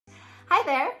Hi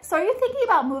there. So are you thinking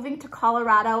about moving to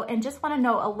Colorado and just want to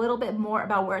know a little bit more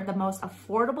about where the most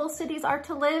affordable cities are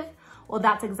to live? Well,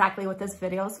 that's exactly what this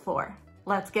video is for.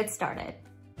 Let's get started.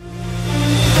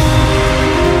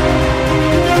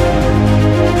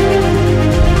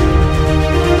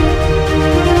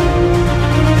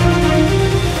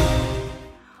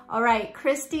 All right,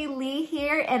 Kristy Lee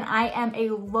here, and I am a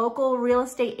local real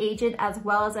estate agent as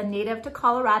well as a native to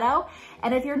Colorado.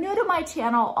 And if you're new to my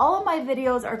channel, all of my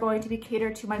videos are going to be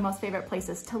catered to my most favorite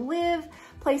places to live,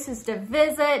 places to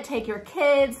visit, take your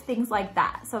kids, things like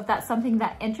that. So if that's something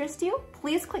that interests you,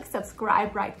 please click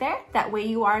subscribe right there. That way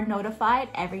you are notified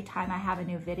every time I have a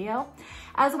new video.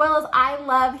 As well as I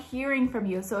love hearing from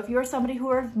you. So if you're somebody who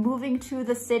are moving to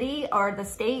the city or the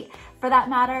state for that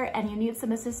matter, and you need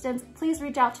some assistance, please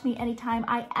reach out to me anytime.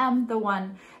 I am the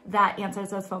one that answers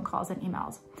those phone calls and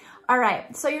emails. All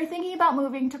right, so you're thinking about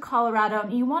moving to Colorado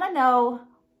and you wanna know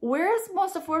where's the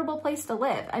most affordable place to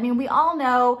live? I mean, we all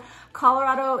know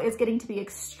Colorado is getting to be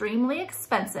extremely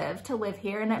expensive to live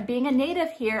here. And being a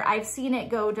native here, I've seen it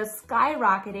go just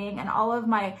skyrocketing, and all of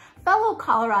my fellow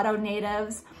Colorado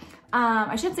natives,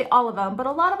 I shouldn't say all of them, but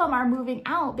a lot of them are moving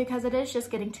out because it is just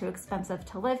getting too expensive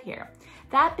to live here.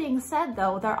 That being said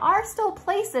though, there are still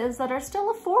places that are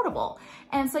still affordable.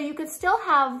 And so you could still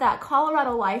have that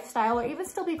Colorado lifestyle or even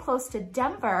still be close to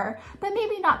Denver, but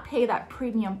maybe not pay that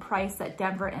premium price that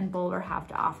Denver and Boulder have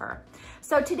to offer.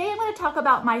 So today I'm going to talk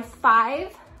about my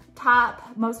 5 top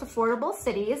most affordable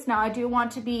cities. Now I do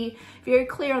want to be very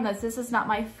clear on this. This is not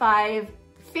my 5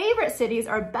 favorite cities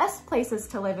or best places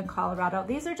to live in Colorado.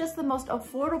 These are just the most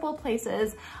affordable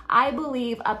places, I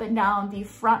believe, up and down the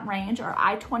Front Range or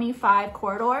I-25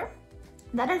 corridor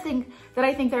that I think that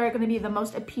are going to be the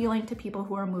most appealing to people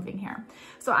who are moving here.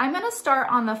 So I'm going to start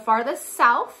on the farthest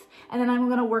south and then I'm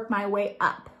going to work my way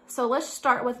up. So let's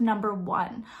start with number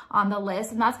 1 on the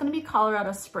list, and that's going to be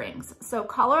Colorado Springs. So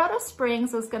Colorado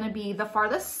Springs is going to be the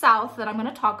farthest south that I'm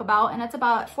going to talk about, and it's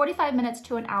about 45 minutes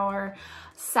to an hour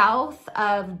south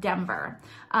of Denver.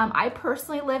 I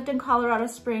personally lived in Colorado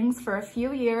Springs for a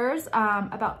few years,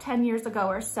 about 10 years ago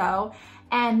or so,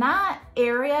 and that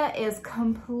area is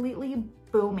completely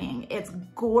booming. It's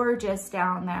gorgeous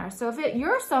down there. So if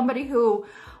you're somebody who,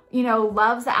 you know,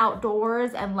 loves the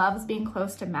outdoors and loves being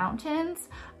close to mountains,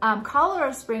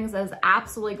 Colorado Springs is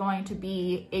absolutely going to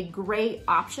be a great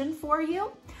option for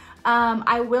you.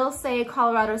 I will say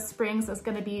Colorado Springs is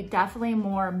going to be definitely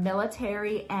more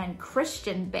military and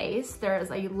Christian based. There is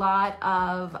a lot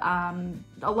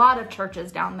of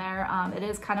churches down there. It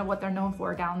is kind of what they're known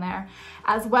for down there,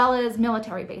 as well as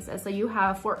military bases. So you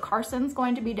have Fort Carson's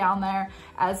going to be down there,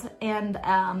 and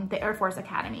the Air Force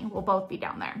Academy will both be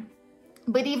down there.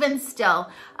 But even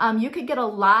still, you could get a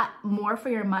lot more for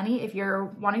your money if you're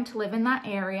wanting to live in that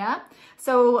area.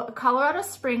 So Colorado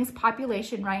Springs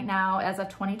population right now as of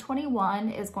 2021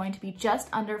 is going to be just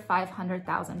under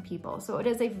 500,000 people. So it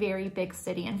is a very big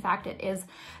city. In fact, it is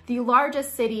the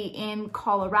largest city in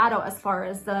Colorado as far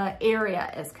as the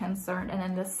area is concerned. And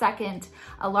then the second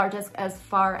largest as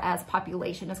far as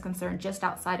population is concerned, just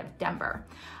outside of Denver.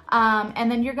 And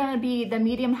then you're going to be, the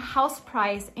median house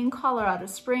price in Colorado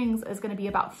Springs is going to be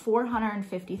about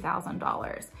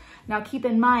 $450,000. Now keep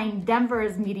in mind,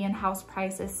 Denver's median house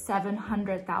price is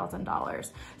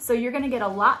 $700,000. So you're going to get a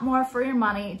lot more for your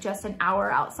money just an hour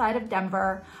outside of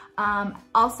Denver.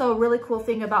 Also, a really cool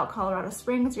thing about Colorado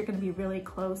Springs, you're going to be really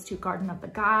close to Garden of the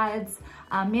Gods,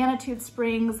 Manitou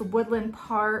Springs, Woodland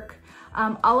Park.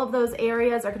 All of those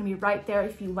areas are going to be right there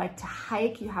if you like to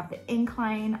hike. You have the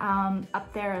incline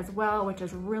up there as well, which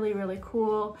is really, really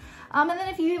cool. And then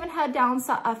if you even head down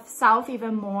south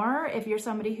even more, if you're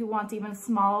somebody who wants even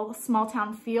small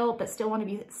town feel but still want to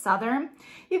be southern,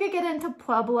 you could get into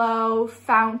Pueblo,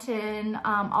 Fountain,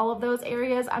 all of those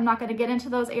areas. I'm not going to get into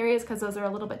those areas because those are a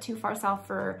little bit too far south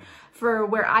for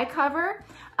where I cover.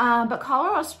 But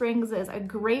Colorado Springs is a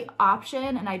great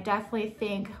option, and I definitely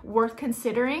think worth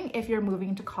considering if you're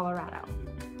moving to Colorado.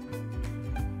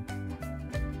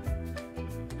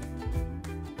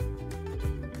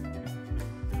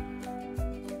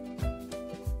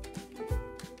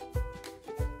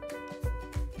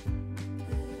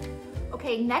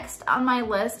 Okay, next on my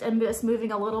list, and just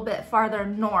moving a little bit farther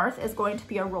north, is going to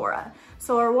be Aurora.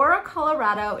 So Aurora,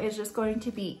 Colorado is just going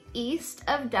to be east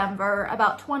of Denver,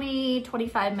 about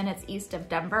 20-25 minutes east of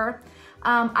Denver.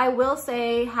 I will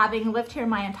say, having lived here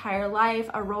my entire life,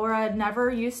 Aurora never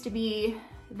used to be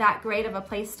that great of a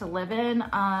place to live in.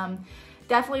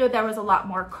 Definitely there was a lot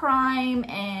more crime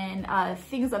and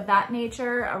things of that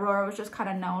nature. Aurora was just kind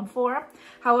of known for.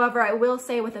 However, I will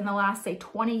say within the last, say,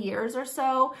 20 years or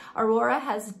so, Aurora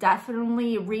has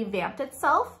definitely revamped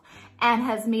itself. and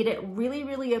has made it really,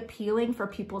 really appealing for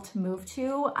people to move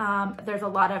to. There's a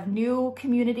lot of new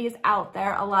communities out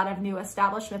there, a lot of new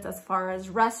establishments as far as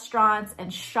restaurants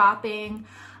and shopping.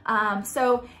 And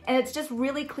it's just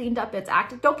really cleaned up. It's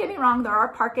active. Don't get me wrong, there are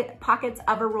pockets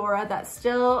of Aurora that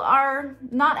still are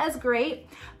not as great,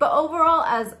 but overall,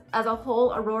 as a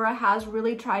whole, Aurora has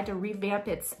really tried to revamp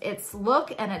its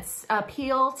look and its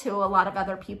appeal to a lot of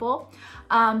other people.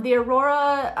 The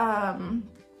Aurora,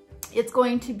 it's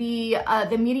going to be,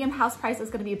 the medium house price is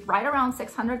going to be right around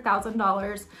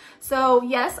 $600,000. So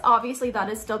yes, obviously that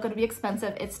is still going to be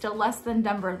expensive. It's still less than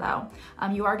Denver though.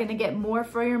 You are going to get more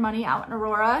for your money out in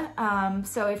Aurora.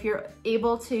 So if you're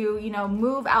able to, you know,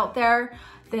 move out there,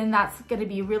 then that's going to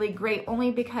be really great, only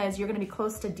because you're going to be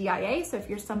close to DIA. So if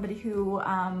you're somebody who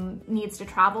needs to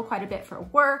travel quite a bit for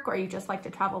work, or you just like to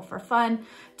travel for fun,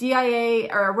 DIA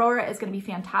or Aurora is going to be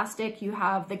fantastic. You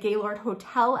have the Gaylord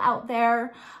Hotel out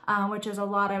there, which is a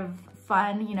lot of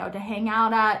fun, you know, to hang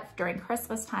out at during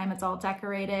Christmas time. It's all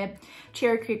decorated.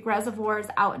 Cherry Creek Reservoirs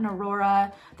out in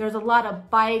Aurora. There's a lot of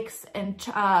bikes and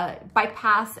bike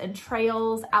paths and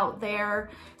trails out there.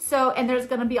 So, and there's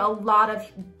going to be a lot of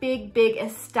big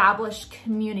established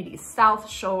communities. South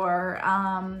Shore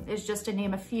is just to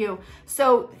name a few.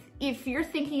 So if you're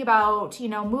thinking about, you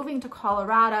know, moving to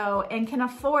Colorado and can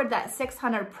afford that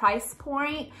 $600 price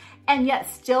point and yet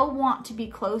still want to be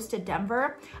close to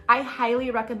Denver, I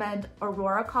highly recommend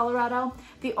Aurora, Colorado.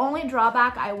 The only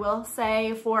drawback I will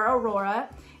say for Aurora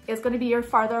is going to be you're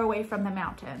farther away from the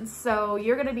mountains. So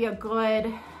you're going to be a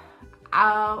good,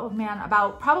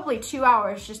 about probably 2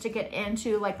 hours just to get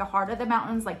into like the heart of the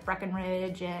mountains, like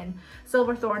Breckenridge and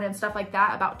Silverthorne and stuff like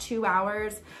that. About 2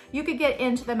 hours. You could get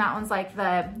into the mountains like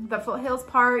the foothills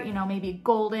part, you know, maybe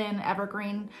Golden,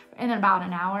 Evergreen in about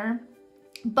an hour.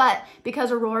 But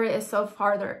because Aurora is so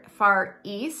far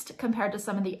east compared to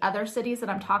some of the other cities that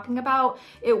I'm talking about,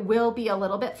 it will be a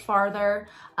little bit farther.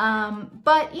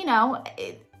 But you know,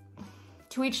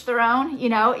 to each their own. You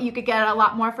know, you could get a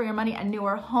lot more for your money, a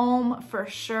newer home for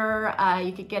sure.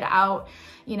 You could get out,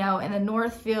 you know, in the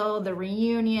Northfield, the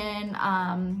Reunion,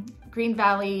 Green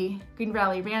Valley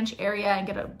Ranch area and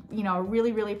get a, you know, a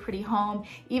really, really pretty home,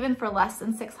 even for less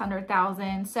than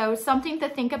 $600,000. So something to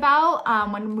think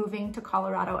about when moving to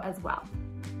Colorado as well.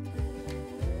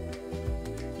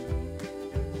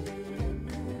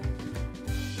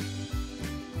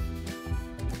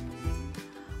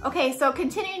 Okay, so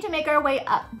continuing to make our way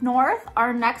up north,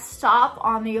 our next stop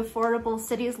on the affordable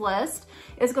cities list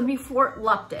is going to be Fort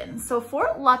Lupton. So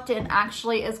Fort Lupton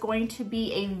actually is going to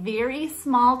be a very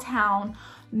small town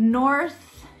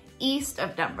northeast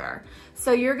of Denver.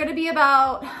 So you're going to be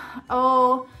about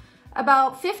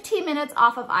 15 minutes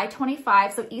off of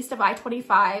I-25, so east of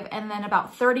I-25, and then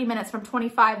about 30 minutes from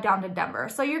 25 down to Denver.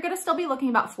 So you're going to still be looking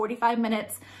about 45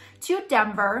 minutes to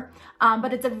Denver,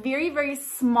 but it's a very, very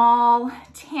small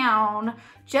town,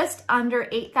 just under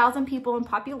 8,000 people in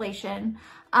population.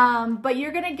 But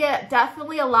you're gonna get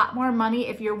definitely a lot more money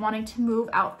if you're wanting to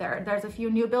move out there. There's a few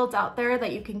new builds out there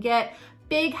that you can get,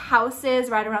 big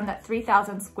houses right around that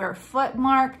 3,000 square foot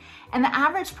mark. And the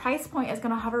average price point is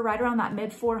gonna hover right around that mid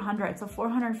 400s, so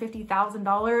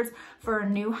 $450,000 for a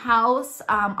new house.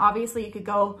 Obviously you could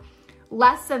go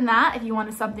less than that if you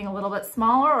wanted something a little bit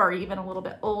smaller or even a little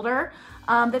bit older.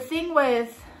 The thing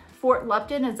with Fort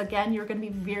Lupton is, again, you're going to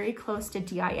be very close to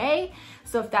DIA.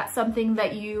 So if that's something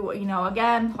that you know,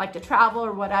 again, like to travel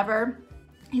or whatever,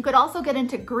 you could also get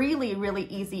into Greeley really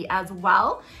easy as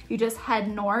well. You just head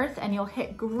north and you'll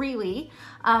hit Greeley.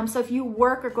 So if you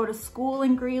work or go to school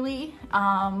in Greeley,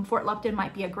 Fort Lupton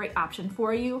might be a great option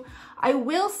for you. I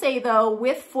will say though,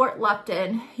 with Fort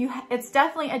Lupton, it's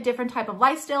definitely a different type of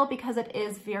lifestyle because it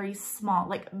is very small,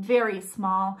 like very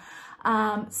small.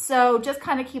 So just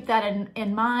kind of keep that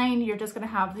in mind. You're just gonna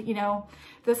have, you know,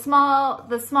 the small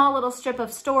little strip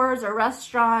of stores or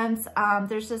restaurants.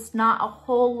 There's just not a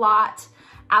whole lot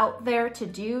out there to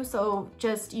do. So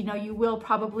just, you know, you will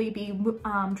probably be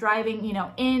driving, you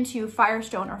know, into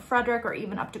Firestone or Frederick or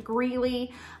even up to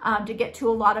Greeley to get to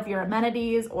a lot of your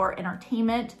amenities or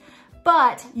entertainment.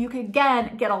 But you could,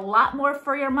 again, get a lot more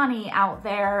for your money out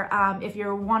there if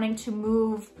you're wanting to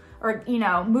move or, you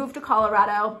know, move to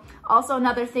Colorado. Also,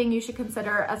 another thing you should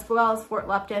consider, as well as Fort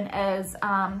Lupton, is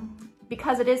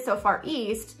because it is so far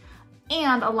east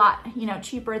and a lot, you know,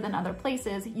 cheaper than other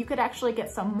places, you could actually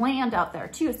get some land out there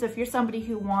too. So if you're somebody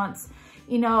who wants,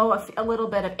 you know, a little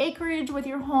bit of acreage with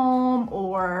your home,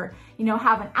 or, you know,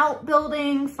 have an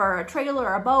outbuilding for a trailer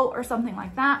or a boat or something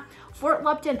like that, Fort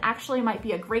Lupton actually might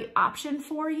be a great option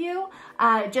for you,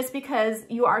 just because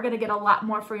you are going to get a lot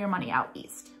more for your money out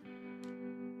east.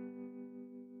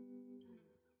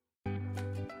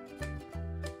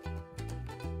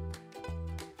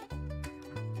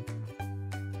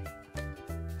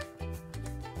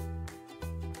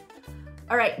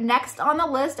 All right, next on the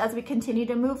list as we continue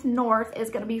to move north is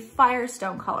gonna be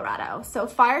Firestone, Colorado. So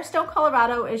Firestone,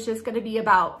 Colorado is just gonna be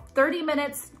about 30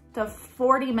 minutes to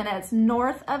 40 minutes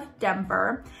north of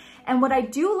Denver. And what I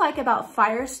do like about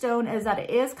Firestone is that it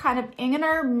is kind of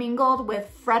intermingled with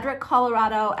Frederick,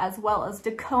 Colorado, as well as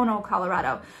Dacono,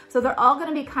 Colorado. So they're all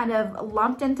gonna be kind of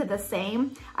lumped into the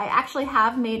same. I actually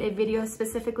have made a video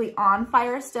specifically on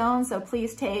Firestone, so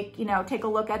please take a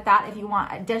look at that if you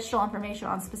want additional information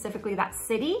on specifically that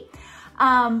city.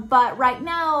 But right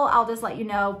now, I'll just let you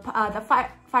know, the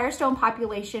Firestone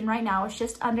population right now is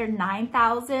just under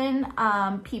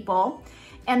 9,000 people.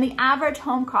 And the average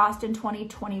home cost in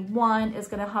 2021 is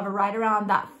gonna hover right around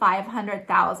that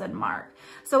 500,000 mark.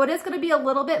 So it is gonna be a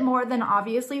little bit more than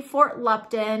obviously Fort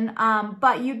Lupton,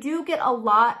 but you do get a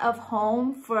lot of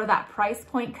home for that price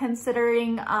point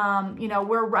considering,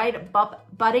 we're right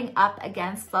butting up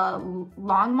against the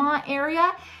Longmont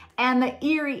area and the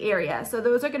Erie area. So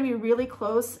those are gonna be really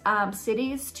close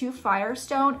cities to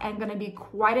Firestone and gonna be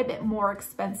quite a bit more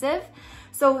expensive.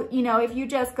 So, if you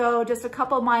just go just a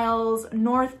couple miles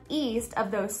northeast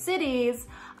of those cities,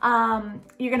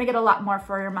 you're gonna get a lot more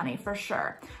for your money for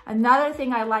sure. Another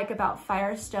thing I like about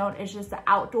Firestone is just the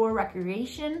outdoor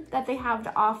recreation that they have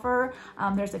to offer.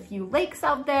 There's a few lakes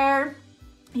out there.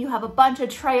 You have a bunch of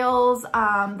trails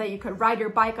that you could ride your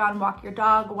bike on, walk your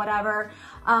dog, whatever.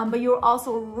 But you're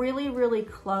also really, really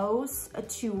close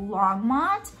to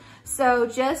Longmont. So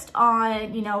just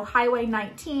on, Highway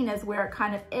 19 is where it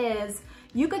kind of is.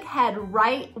 You could head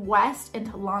right west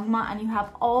into Longmont and you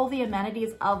have all the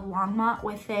amenities of Longmont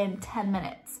within 10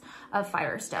 minutes of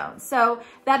Firestone. So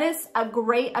that is a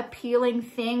great appealing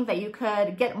thing that you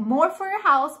could get more for your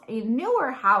house, a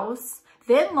newer house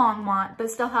than Longmont, but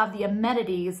still have the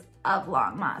amenities of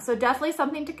Longmont. So definitely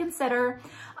something to consider.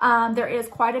 There is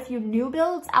quite a few new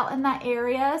builds out in that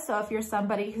area. So if you're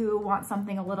somebody who wants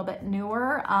something a little bit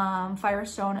newer,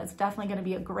 Firestone is definitely gonna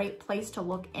be a great place to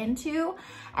look into.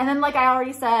 And then like I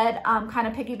already said, kind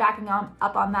of piggybacking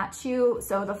up on that too.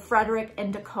 So the Frederick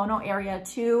and Dacono area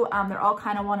too, they're all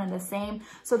kind of one and the same.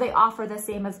 So they offer the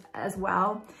same as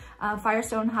well.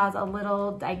 Firestone has a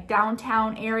little like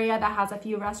downtown area that has a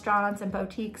few restaurants and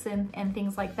boutiques and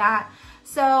things like that.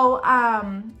 So,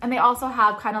 and they also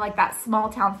have kind of like that small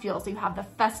town feel. So you have the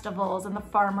festivals and the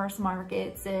farmers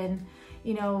markets and,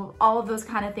 all of those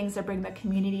kind of things that bring the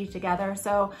community together.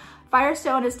 So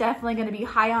Firestone is definitely going to be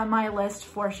high on my list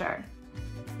for sure.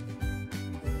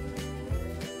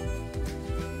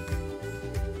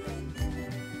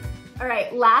 All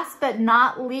right, last but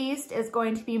not least is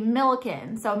going to be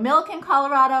Milliken. So Milliken,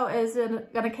 Colorado is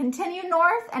gonna continue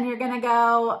north and you're gonna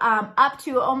go up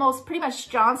to almost pretty much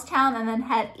Johnstown and then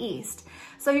head east.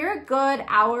 So you're a good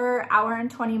hour and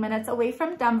 20 minutes away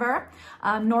from Denver,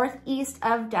 northeast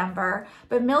of Denver.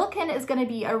 But Milliken is gonna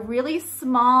be a really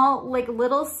small, like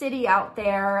little city out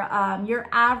there. Your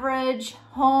average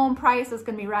home price is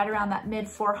gonna be right around that mid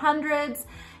 400s.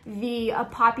 The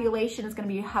population is going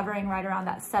to be hovering right around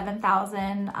that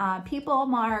 7,000 people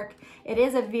mark. It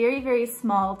is a very, very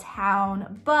small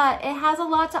town, but it has a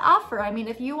lot to offer. I mean,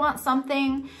 if you want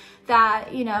something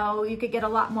that, you could get a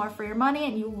lot more for your money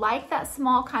and you like that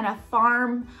small kind of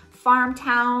farm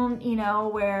town,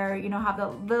 where,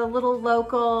 have the little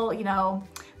local,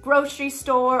 grocery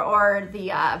store or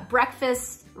the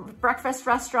breakfast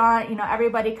restaurant,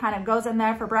 everybody kind of goes in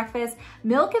there for breakfast.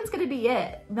 Milliken's gonna be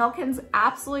it. Milliken's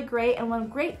absolutely great. And one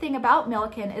great thing about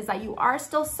Milliken is that you are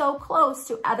still so close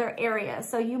to other areas.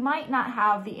 So you might not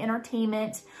have the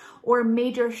entertainment or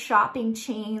major shopping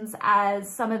chains as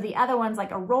some of the other ones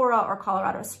like Aurora or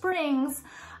Colorado Springs.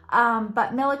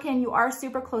 But Milliken, you are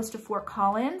super close to Fort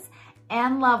Collins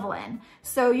and Loveland.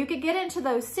 So you could get into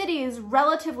those cities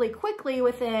relatively quickly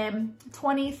within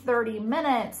 20, 30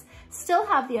 minutes, still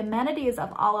have the amenities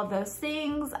of all of those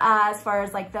things as far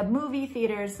as like the movie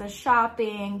theaters, the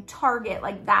shopping, Target,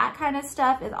 like that kind of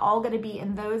stuff is all gonna be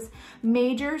in those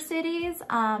major cities.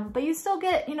 But you still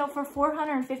get, for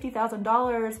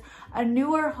 $450,000, a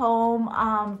newer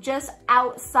home just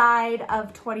outside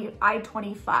of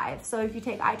I-25. So if you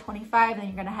take I-25, then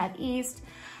you're gonna head east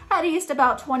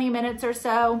about 20 minutes or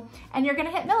so, and you're gonna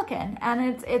hit Milliken.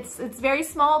 And it's very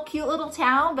small, cute little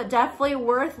town, but definitely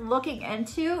worth looking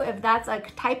into if that's a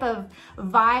type of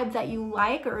vibe that you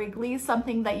like, or at least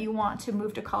something that you want to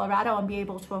move to Colorado and be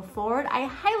able to afford. I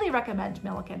highly recommend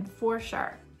Milliken for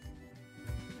sure.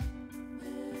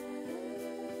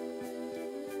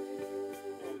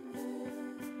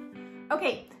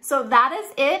 Okay, so that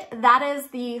is it. That is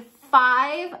the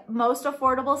 5 most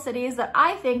affordable cities that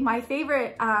I think my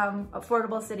favorite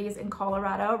affordable cities in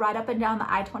Colorado, right up and down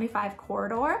the I-25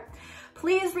 corridor.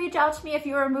 Please reach out to me if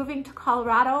you are moving to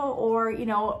Colorado or, you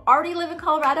know, already live in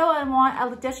Colorado and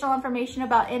want additional information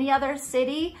about any other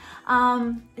city,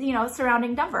 you know,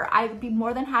 surrounding Denver. I'd be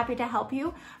more than happy to help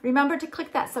you. Remember to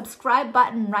click that subscribe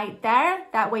button right there.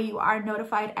 That way you are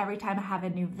notified every time I have a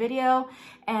new video.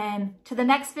 And to the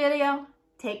next video,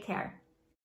 take care.